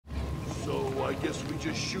I guess we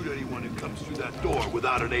just shoot anyone who comes through that door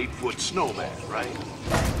without an 8-foot snowman, right?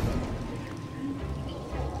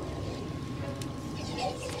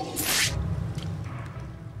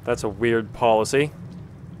 That's a weird policy.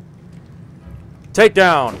 Take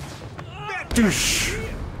down! Doosh!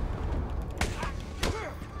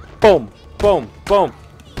 Boom! Boom! Boom!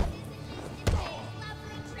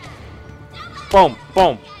 Boom!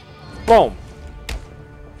 Boom! Boom!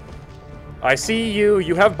 I see you.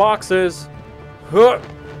 You have boxes. Huh.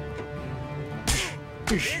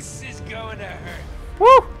 This is going to hurt.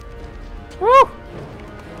 Woo! Woo!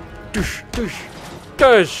 Doosh! Doosh!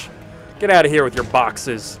 Doosh! Get out of here with your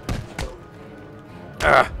boxes.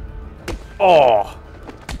 Oh!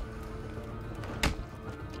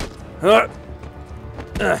 Huh.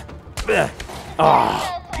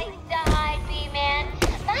 Ah! No place to hide, B-Man.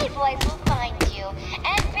 My boys will find you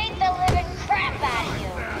and beat the living crap out of you.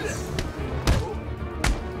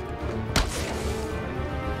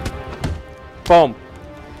 Boom.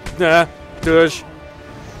 Dush. Dush.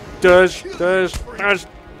 Dush. Dush.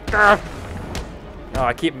 Oh,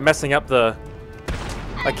 I keep messing up the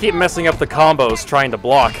combos trying to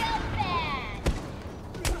block.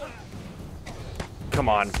 Come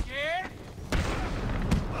on.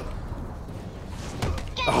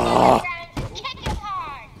 Oh. Kick him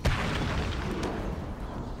hard.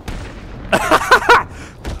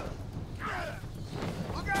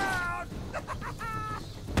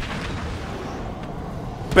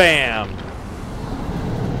 Bam.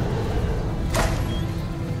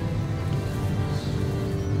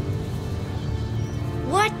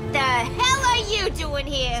 What the hell are you doing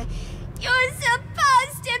here? You're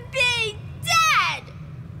supposed to be dead!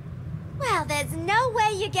 Well, there's no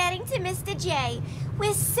way you're getting to Mr. J.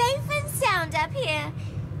 We're safe and sound up here.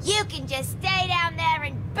 You can just stay down there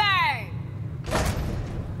and burn!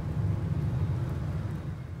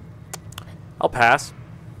 I'll pass.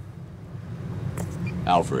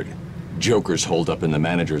 Alfred, Joker's holed up in the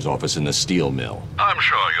manager's office in the steel mill. I'm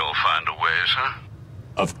sure you'll find a way, sir.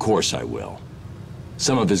 Of course I will.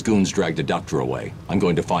 Some of his goons dragged a doctor away. I'm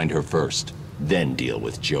going to find her first, then deal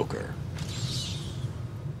with Joker.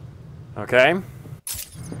 Okay.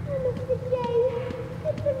 Mr. J,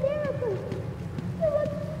 it's a miracle. You look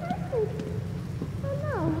perfect. Oh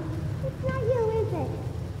no, it's not you, is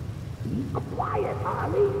it? Quiet,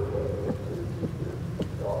 Harley.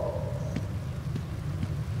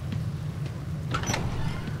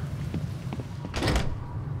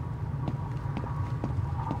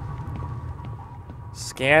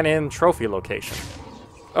 Scan in trophy location.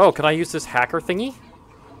 Oh, can I use this hacker thingy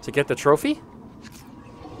to get the trophy?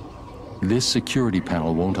 This security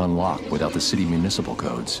panel won't unlock without the city municipal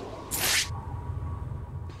codes.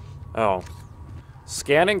 Oh.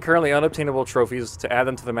 Scanning currently unobtainable trophies to add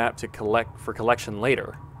them to the map to collect for collection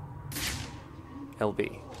later.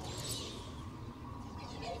 LB.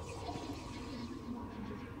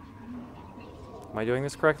 Am I doing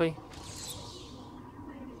this correctly?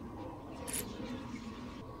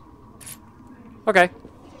 Okay.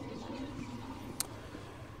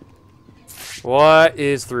 What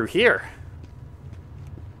is through here?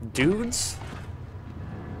 Dudes?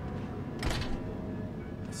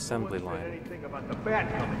 Assembly line. Anything about the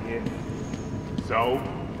bat coming here? So?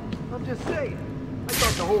 I'm just saying. I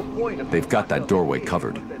thought the whole point of They've got that doorway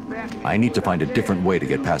covered. I need to find a different way to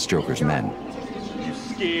get past Joker's men. You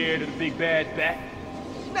scared of the big bad bat?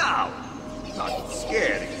 No. Not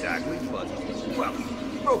scared exactly, but well,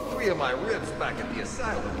 broke 3 of my ribs back at the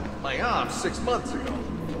asylum. My arm 6 months ago.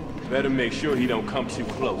 Better make sure he don't come too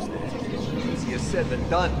close then. Easier said than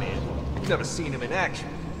done, man. You've never seen him in action.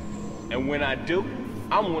 And when I do,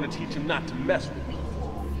 I'm gonna teach him not to mess with me.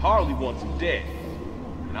 Harley wants him dead,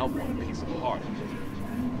 and I want a piece of heart.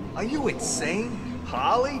 Are you insane?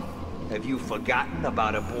 Harley? Have you forgotten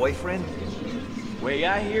about a boyfriend? Way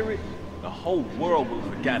I hear it, the whole world will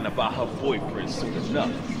have forgotten about her boyfriend soon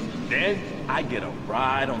enough. Then I get a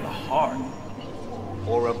ride on the heart.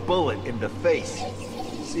 Or a bullet in the face.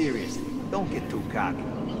 Seriously, don't get too cocky.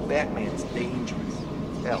 Batman's dangerous.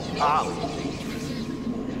 Hell, Harley's dangerous.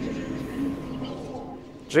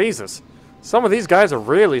 Jesus. Some of these guys are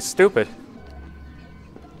really stupid.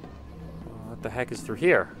 What the heck is through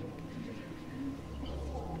here?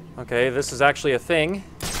 Okay, this is actually a thing.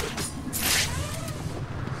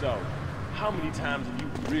 So, how many times have you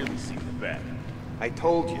really seen the bat? I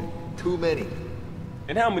told you, too many.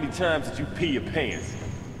 And how many times did you pee your pants?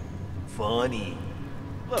 Funny.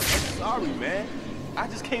 Look, I'm sorry, man. I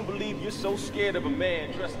just can't believe you're so scared of a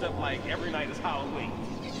man dressed up like every night is Halloween.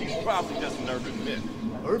 He's probably just an urban myth.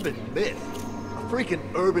 Urban myth? A freaking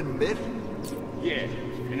urban myth? Yeah,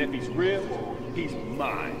 and if he's real, he's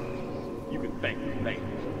mine. You can thank me later.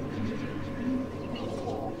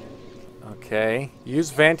 Okay. Use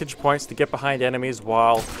vantage points to get behind enemies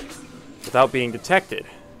without being detected.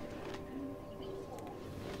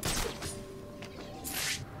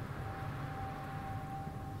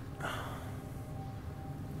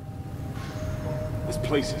 This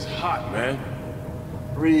place is hot, man.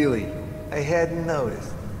 Really? I hadn't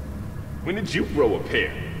noticed. When did you grow a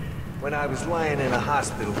pair? When I was lying in a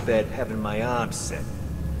hospital bed having my arm set.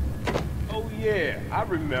 Oh yeah, I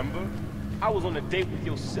remember. I was on a date with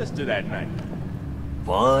your sister that night.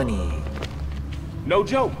 Funny. No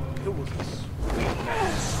joke. It was a sweet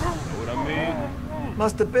night. Know what I mean?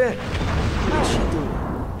 Must have been. What's she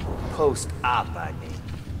doing? Post-op, I mean.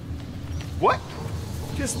 What?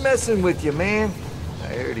 Just messing with you, man. I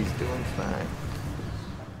heard he's doing fine.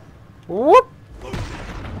 Whoop!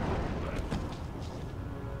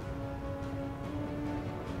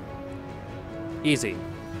 Easy.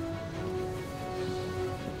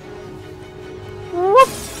 Whoop!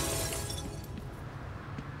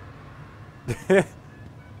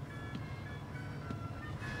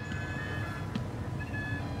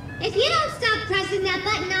 If you don't stop pressing that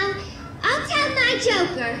button, I'll tell my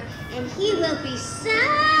Joker, and he will be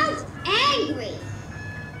so angry.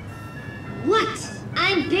 What?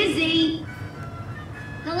 I'm busy.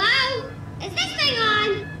 Hello? Is this thing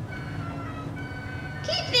on?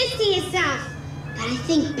 Keep this to yourself. But I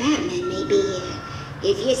think Batman may be here.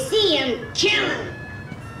 If you see him, kill him.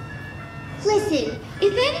 Listen,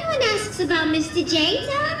 if anyone asks about Mr. J,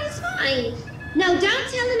 tell him he's fine. No, don't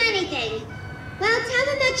tell him anything. Well, tell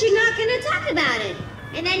him that you're not going to talk about it.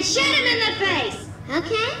 And then shoot him in the face,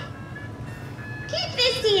 okay? Keep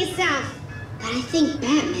this to yourself. But I think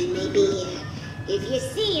Batman may be here. If you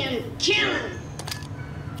see him, kill him.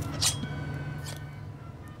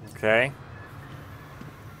 Okay.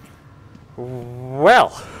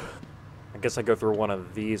 Well, I guess I go through one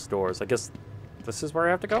of these doors. I guess this is where I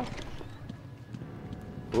have to go?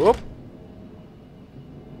 Whoop.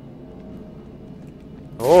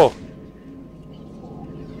 Oh.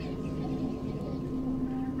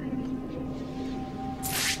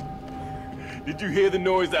 Did you hear the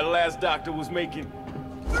noise that last doctor was making?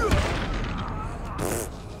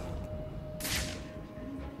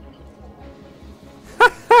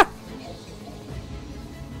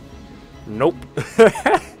 Nope.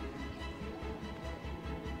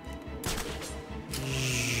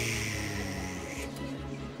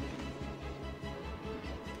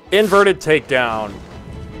 Inverted takedown.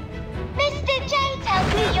 Mr. J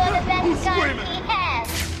tells me you're the best gun he has.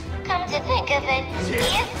 Come to think of it, he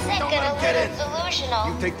is sick and a little delusional.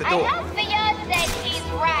 You take the door. I hope for your sake he's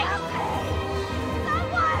right.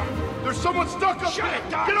 There's someone stuck up there!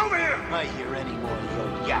 Get over here! I hear any more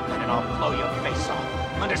of your yapping and I'll blow your face off.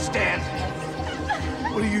 Understand?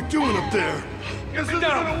 What are you doing up there? This isn't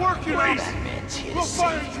gonna work, you That ace! man's here We'll to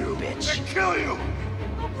save find you, you bitch. and kill you!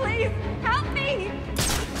 Oh, please, help me.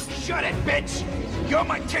 Shut it, bitch! You're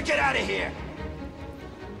my ticket out of here!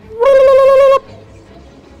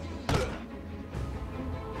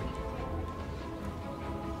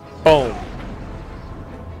 Boom.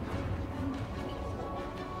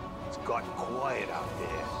 It's gotten quiet out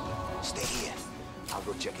there. Stay here. I'll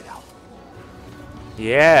go check it out.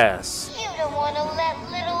 Yes. You don't want to let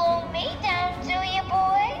little old me down, do you,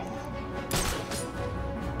 boys?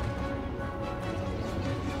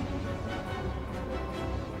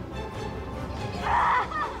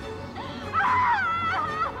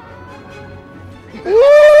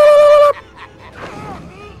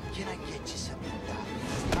 Can I get you something, Doc?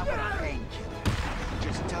 How about a painkiller?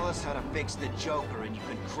 Just tell us how to fix the Joker and you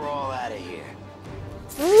can crawl out of here.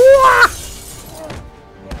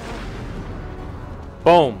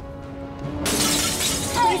 Boom.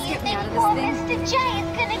 Oh, you think poor Mr. J is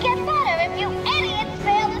gonna get better if you idiots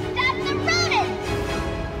fail to stop the rodents?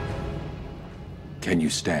 Can you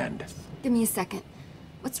stand? Give me a second.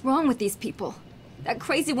 What's wrong with these people? That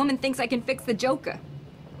crazy woman thinks I can fix the Joker.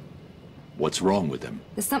 What's wrong with him?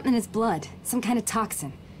 There's something in his blood. Some kind of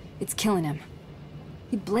toxin. It's killing him.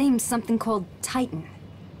 He blames something called Titan.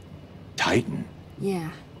 Titan?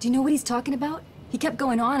 Yeah. Do you know what he's talking about? He kept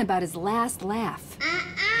going on about his last laugh.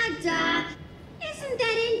 Doc. Isn't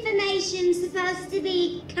that information supposed to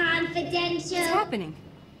be confidential? What's happening?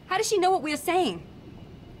 How does she know what we're saying?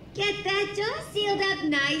 Get that door sealed up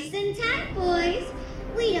nice and tight, boys.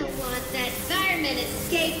 We don't want that vermin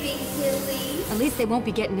escaping, do we? At least they won't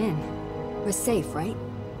be getting in. We're safe, right?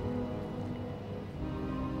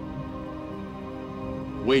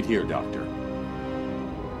 Wait here, Doctor.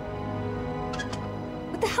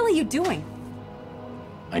 What the hell are you doing?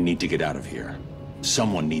 I need to get out of here.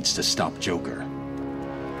 Someone needs to stop Joker.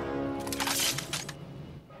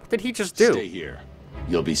 did he just do? Stay here.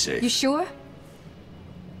 You'll be safe. You sure?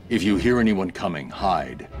 If you hear anyone coming,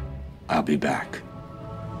 hide. I'll be back.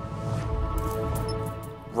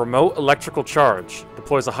 Remote electrical charge.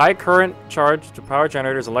 Deploys a high current charge to power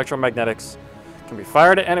generators and electromagnetics. Can be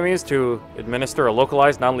fired at enemies to administer a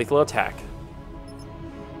localized non-lethal attack.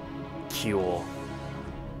 Cool.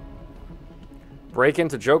 Break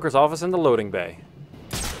into Joker's office in the loading bay.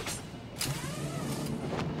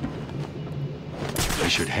 I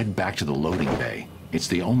should head back to the loading bay. It's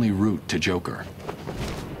the only route to Joker.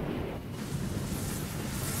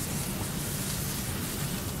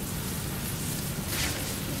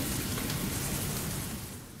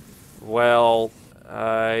 Well,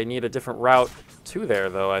 I need a different route to there,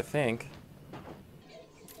 though, I think.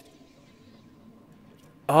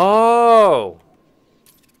 Oh!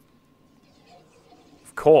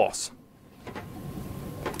 Of course.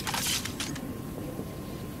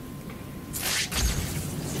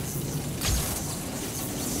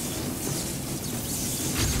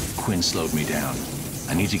 Quinn slowed me down.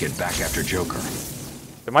 I need to get back after Joker.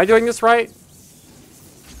 Am I doing this right?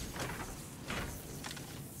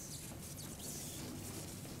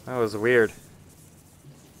 That was weird.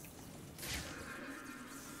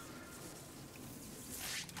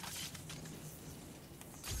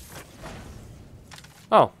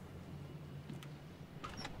 Oh.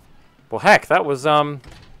 Well, heck, that was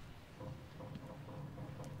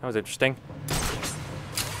interesting.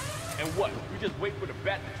 And what? We just wait for the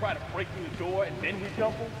bat to try to break through the door and then we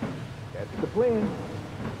jump him? That's the plan.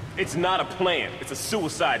 It's not a plan. It's a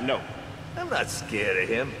suicide note. I'm not scared of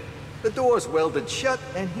him. The door's welded shut,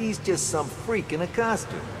 and he's just some freak in a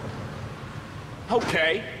costume.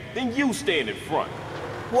 Okay, then you stand in front.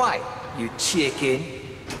 Why, you chicken?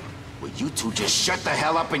 Will you two just shut the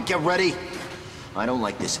hell up and get ready? I don't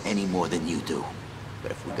like this any more than you do. But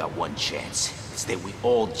if we got one chance, it's that we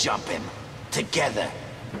all jump him. Together.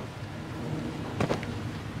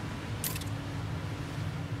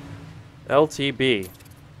 LTB.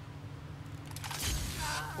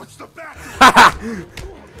 What's the back?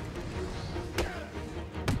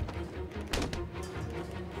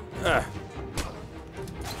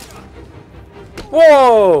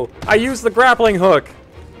 Whoa! I used the grappling hook.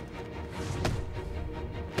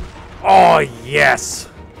 Oh, yes.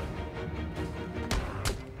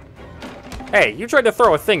 Hey, you tried to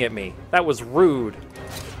throw a thing at me. That was rude.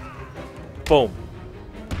 Boom.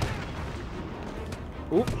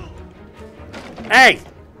 Oop. Hey!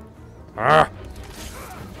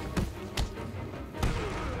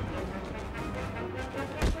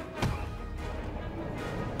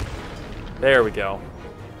 There we go.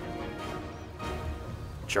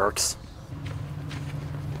 Jerks.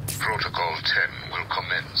 Protocol 10 will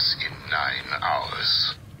commence in 9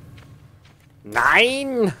 hours.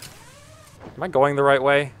 9? Am I going the right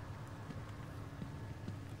way?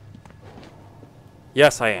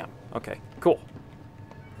 Yes, I am. Okay, cool.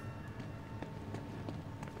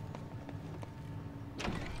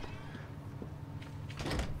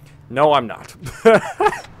 No, I'm not.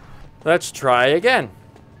 Let's try again.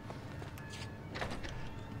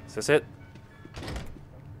 Is this it?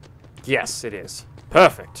 Yes, it is.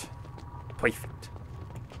 Perfect. Perfect.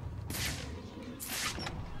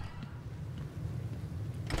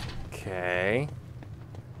 Okay.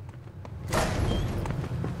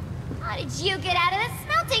 How did you get out of the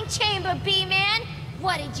smelting chamber, B-Man?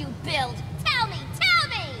 What did you build? Tell me, tell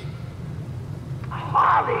me!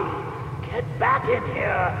 Harley, get back in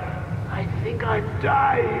here. I think I'm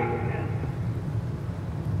dying.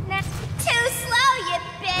 Nah, too slow, you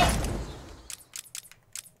big...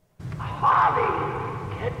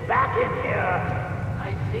 Harley, get back in here.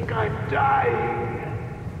 I think I'm dying.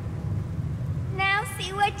 Now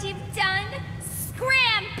see what you've done?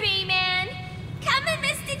 Scram, B-Man! Coming,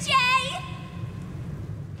 Mr. J!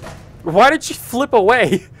 Why did she flip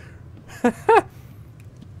away?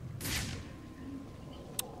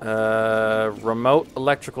 Remote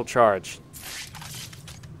electrical charge.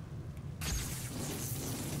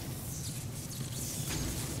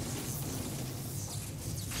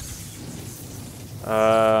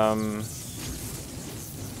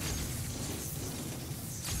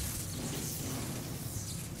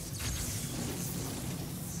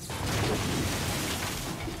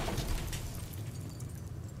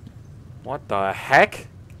 What the heck?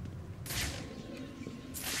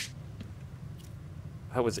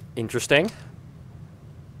 That was interesting.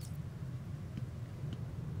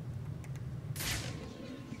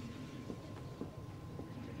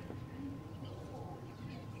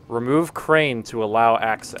 Remove crane to allow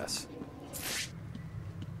access.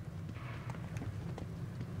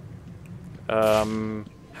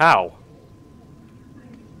 How?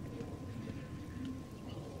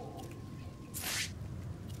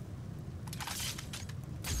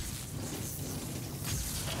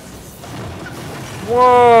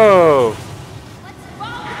 Whoa! What's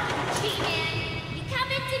wrong with you, G-Man? You come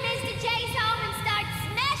into Mr. J's home and start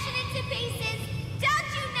smashing it to pieces. Don't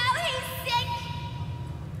you know he's sick?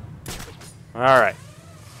 All right.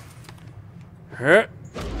 Huh.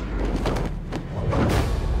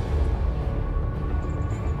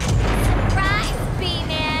 Surprise,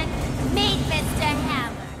 B-Man. Meet Mr.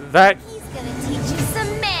 Hammer. That He's gonna teach you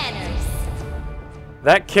some manners.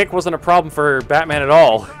 that kick wasn't a problem for Batman at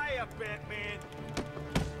all.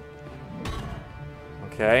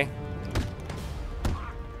 Okay.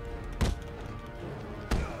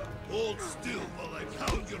 Hold still while I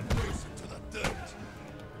pound your face into the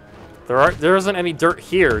dirt. There isn't any dirt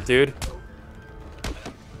here, dude.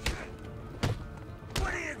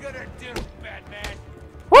 What are you gonna do, Batman?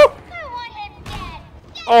 Woo! I want him dead.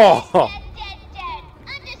 Oh! Dead.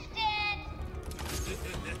 Understand?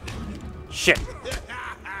 Shit.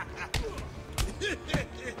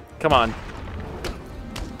 Come on.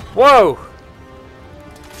 Whoa!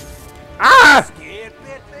 Ah! Scared,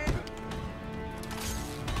 Batman?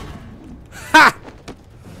 Ha!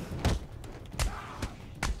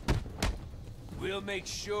 We'll make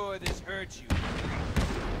sure this hurts you.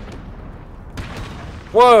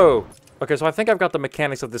 Whoa! Okay, so I think I've got the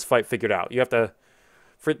mechanics of this fight figured out. You have to,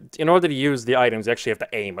 in order to use the items, you actually have to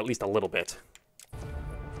aim at least a little bit.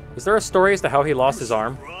 Is there a story as to how he lost his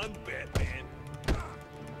arm? Run, Batman.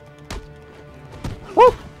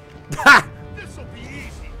 Woo! Ha! This'll be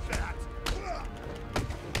easy, Bat.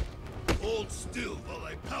 Hold still while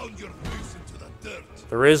I pound your face into the dirt.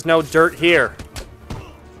 There is no dirt here.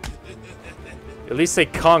 At least say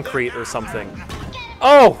concrete or something.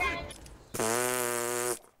 Oh!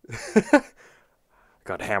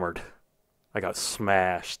 Got hammered. I got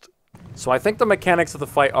smashed. So I think the mechanics of the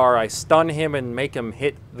fight are I stun him and make him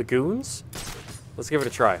hit the goons. Let's give it a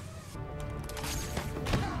try.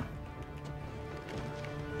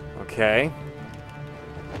 Okay.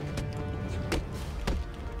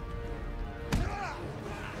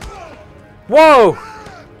 Whoa!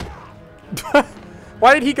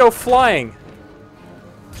 Why did he go flying?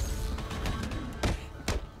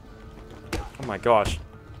 Oh my gosh.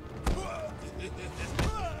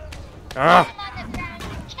 Ah!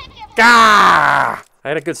 Ah! I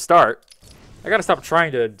had a good start. I gotta stop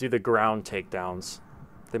trying to do the ground takedowns.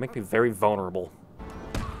 They make me very vulnerable.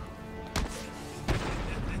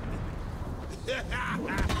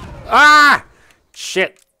 Ah!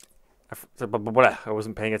 Shit. I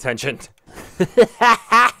wasn't paying attention.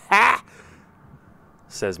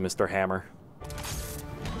 Says Mr. Hammer.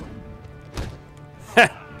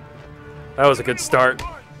 That was a good start.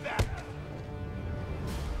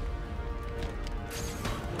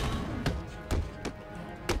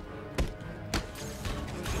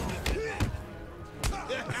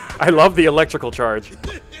 I love the electrical charge.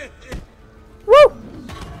 Woo! I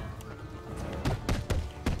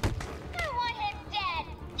want him dead.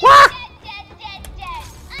 Wah! Dead.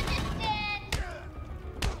 Understand?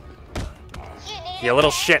 You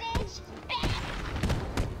little shit.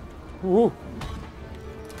 Woo.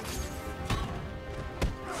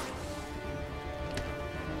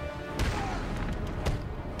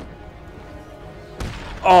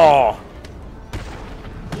 Oh.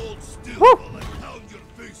 Hold still Woo. while I pound your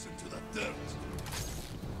face into the dirt.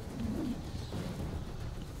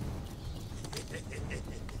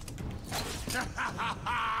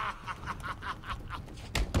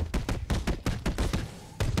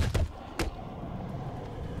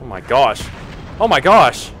 Oh my gosh. Oh my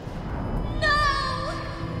gosh. No!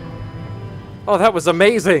 Oh, that was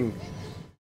amazing.